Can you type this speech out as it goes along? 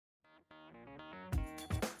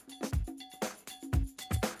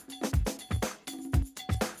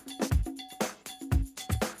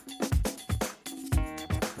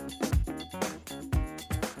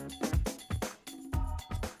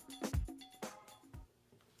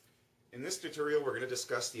In this tutorial, we're going to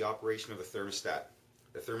discuss the operation of the thermostat.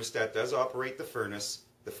 The thermostat does operate the furnace.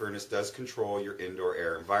 The furnace does control your indoor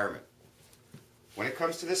air environment. When it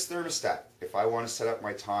comes to this thermostat, if I want to set up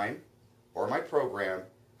my time or my program,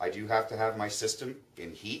 I do have to have my system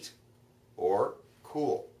in heat or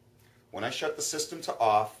cool. When I shut the system to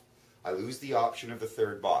off, I lose the option of the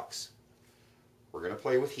third box. We're going to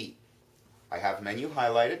play with heat. I have menu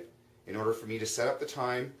highlighted. In order for me to set up the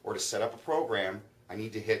time or to set up a program, I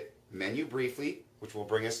need to hit menu briefly, which will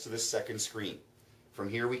bring us to this second screen. From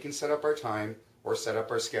here we can set up our time or set up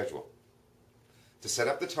our schedule. To set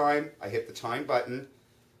up the time, I hit the time button,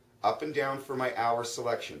 up and down for my hour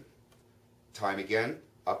selection. Time again,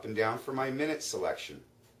 up and down for my minute selection.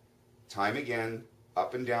 Time again,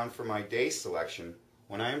 up and down for my day selection.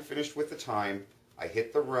 When I am finished with the time, I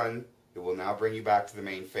hit the run. It will now bring you back to the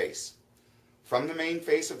main face. From the main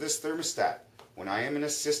face of this thermostat, when I am in a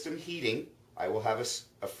system heating, I will have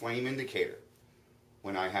a flame indicator.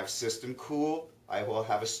 When I have system cool, I will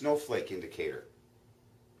have a snowflake indicator.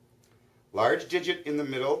 Large digit in the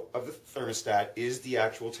middle of the thermostat is the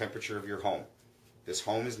actual temperature of your home. This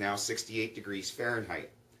home is now 68 degrees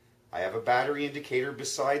Fahrenheit. I have a battery indicator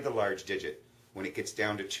beside the large digit. When it gets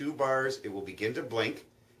down to 2 bars, it will begin to blink.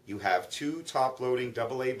 You have 2 top-loading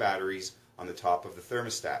AA batteries on the top of the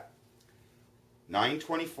thermostat.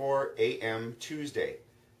 9:24 a.m. Tuesday,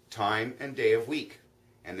 time and day of week.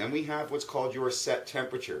 And then we have what's called your set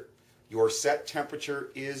temperature. Your set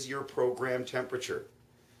temperature is your program temperature.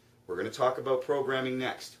 We're going to talk about programming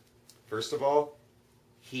next. First of all,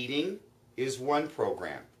 heating is one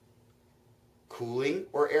program. Cooling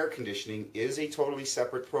or air conditioning is a totally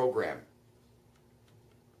separate program.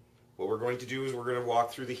 What we're going to do is we're going to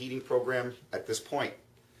walk through the heating program at this point.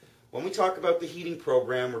 When we talk about the heating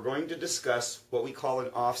program, we're going to discuss what we call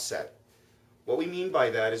an offset. What we mean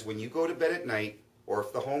by that is when you go to bed at night, or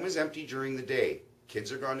if the home is empty during the day,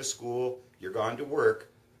 kids are gone to school, you're gone to work,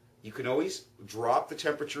 you can always drop the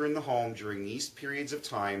temperature in the home during these periods of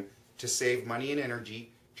time to save money and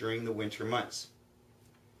energy during the winter months.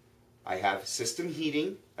 I have system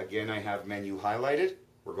heating. Again, I have menu highlighted.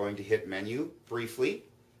 We're going to hit menu briefly.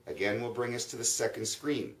 Again, will bring us to the second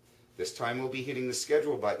screen. This time we'll be hitting the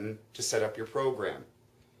schedule button to set up your program.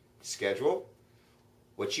 Schedule.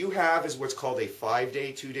 What you have is what's called a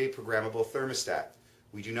 5-day, 2-day programmable thermostat.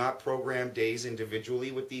 We do not program days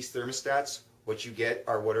individually with these thermostats. What you get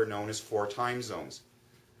are what are known as 4 time zones.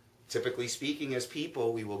 Typically speaking, as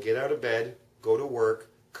people, we will get out of bed, go to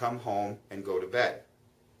work, come home, and go to bed.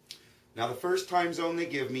 Now the first time zone they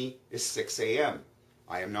give me is 6 a.m.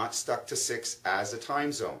 I am not stuck to 6 as a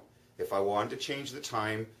time zone. If I wanted to change the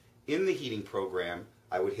time in the heating program,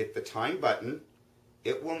 I would hit the time button.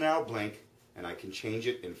 It will now blink, and I can change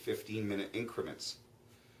it in 15-minute increments.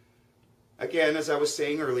 Again, as I was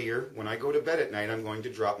saying earlier, when I go to bed at night, I'm going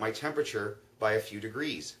to drop my temperature by a few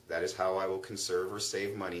degrees. That is how I will conserve or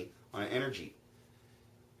save money on energy.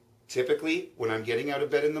 Typically, when I'm getting out of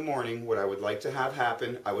bed in the morning, what I would like to have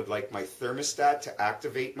happen, I would like my thermostat to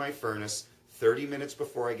activate my furnace 30 minutes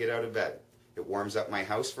before I get out of bed. It warms up my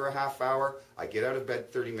house for a half hour. I get out of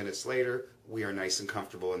bed 30 minutes later. We are nice and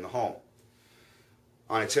comfortable in the home.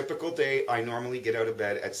 On a typical day, I normally get out of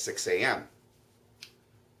bed at 6 a.m.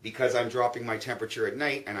 Because I'm dropping my temperature at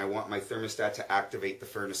night and I want my thermostat to activate the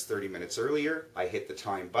furnace 30 minutes earlier, I hit the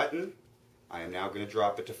time button. I am now going to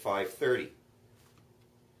drop it to 5:30.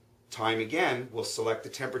 Time again will select the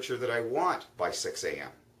temperature that I want by 6 a.m.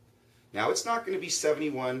 Now it's not going to be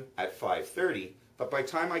 71 at 5:30, but by the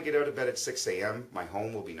time I get out of bed at 6 a.m., my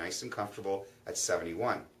home will be nice and comfortable at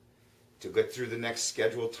 71. To get through the next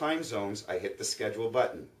scheduled time zones, I hit the schedule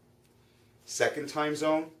button. Second time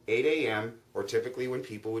zone, 8 a.m., or typically when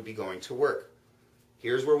people would be going to work.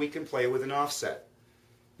 Here's where we can play with an offset.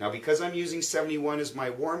 Now because I'm using 71 as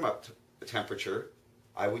my warm-up temperature,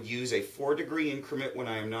 I would use a 4-degree increment when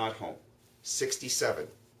I am not home. 67.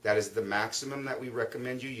 That is the maximum that we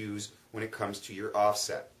recommend you use when it comes to your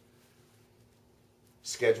offset.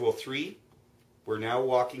 Schedule 3, we're now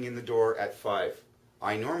walking in the door at 5.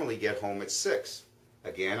 I normally get home at 6.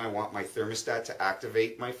 Again, I want my thermostat to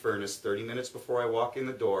activate my furnace 30 minutes before I walk in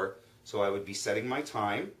the door, so I would be setting my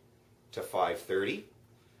time to 5:30.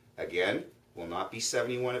 Again, will not be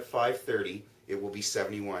 71 at 5:30, it will be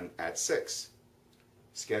 71 at 6.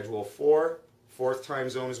 Schedule 4, fourth time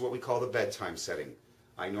zone is what we call the bedtime setting.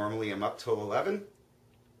 I normally am up till 11.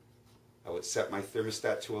 I would set my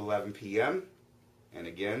thermostat to 11 p.m. And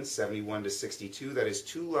again, 71 to 62, that is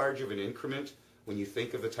too large of an increment when you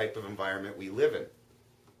think of the type of environment we live in.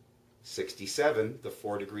 67, the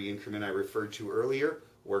 4-degree increment I referred to earlier,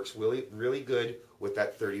 works really good with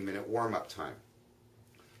that 30-minute warm-up time.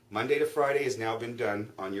 Monday to Friday has now been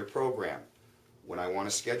done on your program. When I want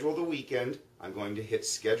to schedule the weekend, I'm going to hit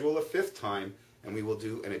schedule a 5th time, and we will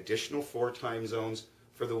do an additional 4 time zones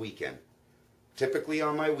for the weekend. Typically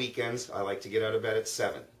on my weekends, I like to get out of bed at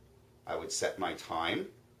 7. I would set my time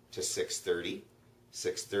to 6:30.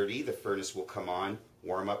 6:30, the furnace will come on,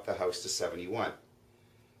 warm up the house to 71.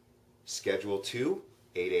 Schedule 2,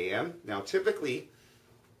 8 a.m. Now typically,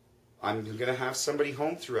 I'm going to have somebody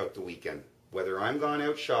home throughout the weekend. Whether I'm gone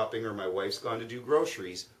out shopping or my wife's gone to do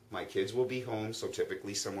groceries, my kids will be home, so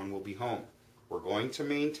typically someone will be home. We're going to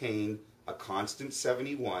maintain a constant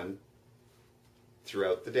 71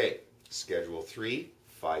 throughout the day. Schedule 3,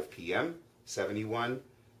 5 p.m., 71.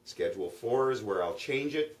 Schedule 4 is where I'll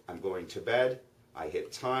change it. I'm going to bed. I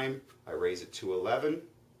hit time. I raise it to 11.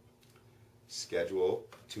 Schedule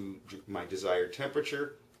to my desired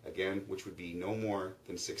temperature, again, which would be no more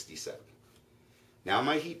than 67. Now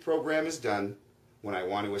my heat program is done. When I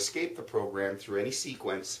want to escape the program through any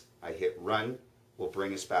sequence, I hit run. Will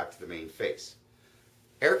bring us back to the main face.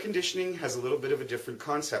 Air conditioning has a little bit of a different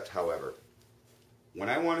concept, however. When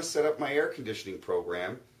I want to set up my air conditioning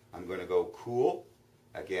program, I'm going to go cool.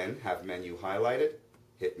 Again, have menu highlighted.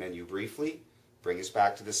 Hit menu briefly. Bring us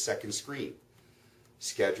back to the second screen.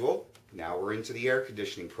 Schedule. Now we're into the air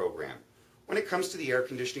conditioning program. When it comes to the air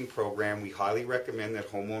conditioning program, we highly recommend that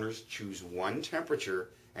homeowners choose one temperature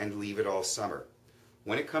and leave it all summer.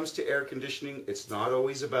 When it comes to air conditioning, it's not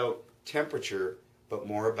always about temperature, but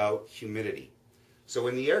more about humidity. So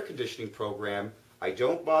in the air conditioning program, I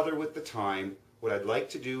don't bother with the time. What I'd like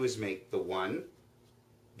to do is make the 1,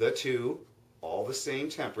 the 2, all the same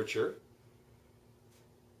temperature,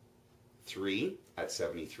 3 at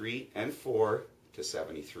 73, and 4 to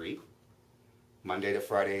 73. Monday to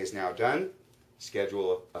Friday is now done.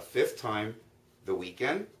 Schedule a 5th time the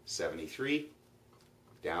weekend, 73,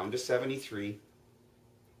 down to 73,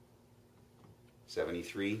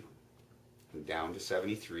 73, and down to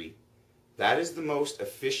 73. That is the most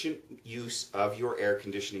efficient use of your air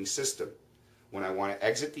conditioning system. When I want to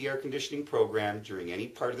exit the air conditioning program during any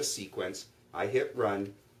part of the sequence, I hit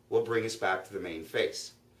run. Will bring us back to the main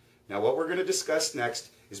face. Now what we're going to discuss next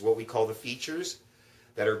is what we call the features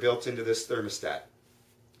that are built into this thermostat.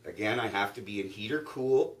 Again, I have to be in heat or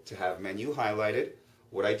cool to have menu highlighted.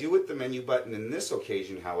 What I do with the menu button in this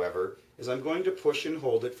occasion, however, is I'm going to push and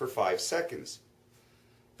hold it for 5 seconds.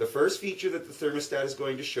 The first feature that the thermostat is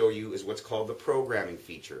going to show you is what's called the programming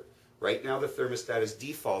feature. Right now the thermostat is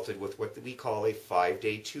defaulted with what we call a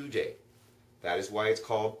 5-day 2-day. That is why it's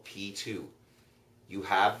called P2. You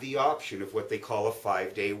have the option of what they call a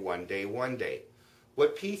 5-day 1-day 1-day.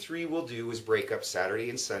 What P3 will do is break up Saturday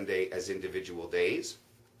and Sunday as individual days.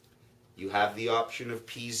 You have the option of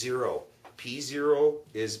P0.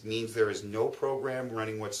 P0 means there is no program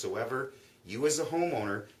running whatsoever. You as a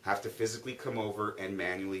homeowner have to physically come over and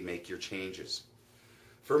manually make your changes.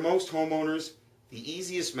 For most homeowners, the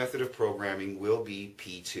easiest method of programming will be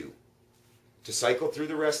P2. To cycle through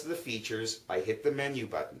the rest of the features, I hit the menu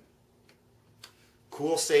button.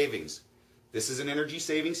 Cool savings. This is an energy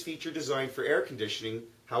savings feature designed for air conditioning.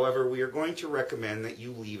 However, we are going to recommend that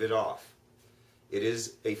you leave it off. It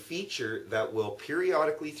is a feature that will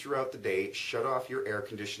periodically throughout the day shut off your air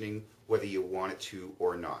conditioning whether you want it to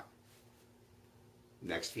or not.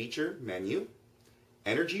 Next feature, menu.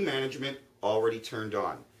 Energy management already turned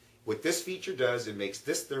on. What this feature does, it makes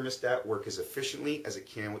this thermostat work as efficiently as it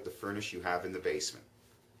can with the furnace you have in the basement.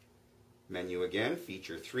 Menu again,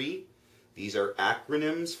 feature 3. These are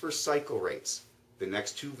acronyms for cycle rates. The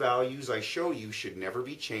next 2 values I show you should never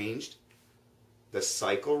be changed. The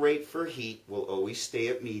cycle rate for heat will always stay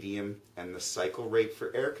at medium, and the cycle rate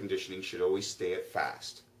for air conditioning should always stay at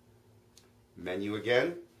fast. Menu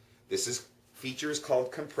again. This feature is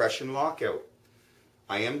called compression lockout.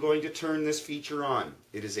 I am going to turn this feature on.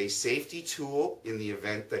 It is a safety tool in the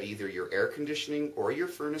event that either your air conditioning or your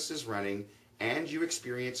furnace is running and you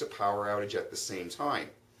experience a power outage at the same time.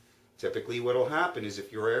 Typically what will happen is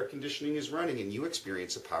if your air conditioning is running and you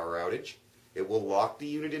experience a power outage, it will lock the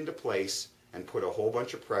unit into place and put a whole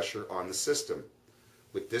bunch of pressure on the system.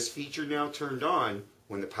 With this feature now turned on,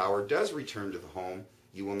 when the power does return to the home,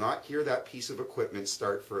 you will not hear that piece of equipment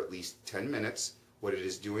start for at least 10 minutes. What it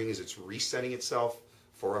is doing is it's resetting itself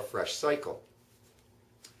for a fresh cycle.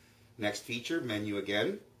 Next feature, menu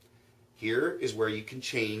again. Here is where you can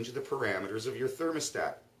change the parameters of your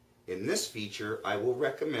thermostat. In this feature, I will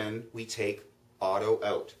recommend we take auto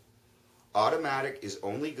out. Automatic is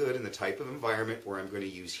only good in the type of environment where I'm going to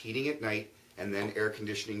use heating at night and then air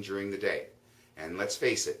conditioning during the day. And let's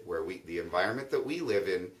face it, the environment that we live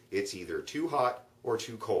in, it's either too hot or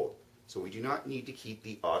too cold. so we do not need to keep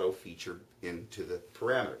the auto feature into the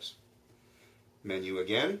parameters. Menu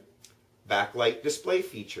again, backlight display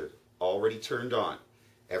feature, already turned on.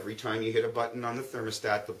 Every time you hit a button on the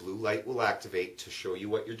thermostat, the blue light will activate to show you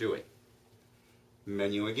what you're doing.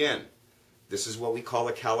 Menu again. This is what we call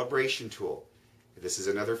a calibration tool. This is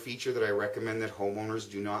another feature that I recommend that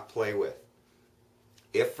homeowners do not play with.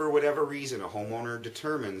 If for whatever reason a homeowner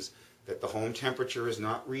determines that the home temperature is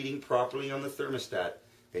not reading properly on the thermostat,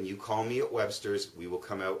 then you call me at Webster's. We will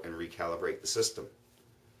come out and recalibrate the system.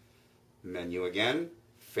 Menu again,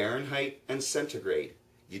 Fahrenheit and centigrade.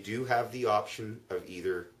 You do have the option of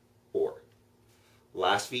either or.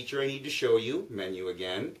 Last feature I need to show you, menu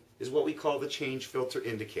again, is what we call the change filter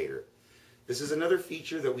indicator. This is another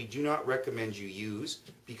feature that we do not recommend you use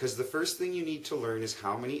because the first thing you need to learn is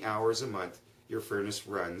how many hours a month your furnace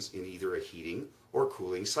runs in either a heating or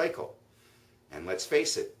cooling cycle. And let's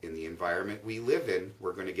face it, in the environment we live in,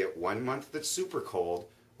 we're going to get 1 month that's super cold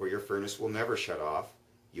where your furnace will never shut off.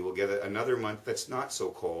 You will get another month that's not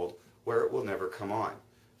so cold where it will never come on.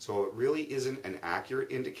 So it really isn't an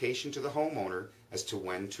accurate indication to the homeowner as to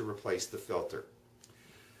when to replace the filter.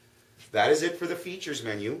 That is it for the features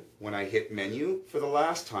menu. When I hit menu for the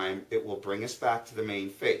last time, it will bring us back to the main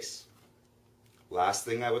face. Last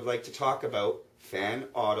thing I would like to talk about, fan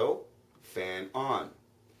auto, fan on.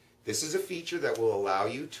 This is a feature that will allow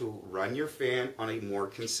you to run your fan on a more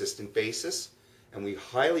consistent basis, and we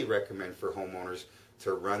highly recommend for homeowners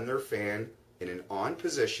to run their fan in an on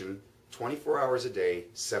position 24 hours a day,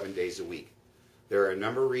 7 days a week. There are a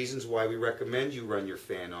number of reasons why we recommend you run your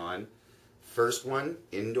fan on. First one,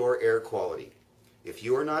 indoor air quality. If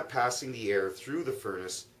you are not passing the air through the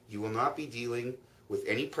furnace, you will not be dealing with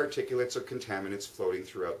any particulates or contaminants floating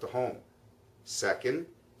throughout the home. Second,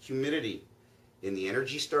 humidity. In the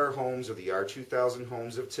Energy Star homes or the R2000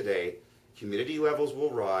 homes of today, humidity levels will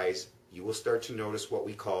rise. You will start to notice what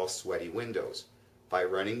we call sweaty windows. By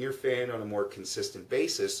running your fan on a more consistent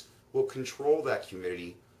basis, we'll control that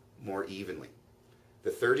humidity more evenly. The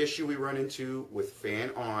third issue we run into with fan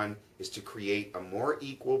on is to create a more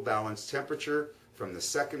equal balanced temperature from the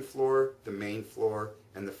second floor, the main floor,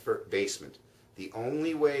 and the basement. The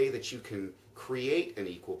only way that you can create an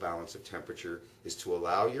equal balance of temperature is to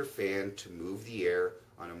allow your fan to move the air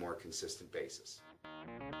on a more consistent basis.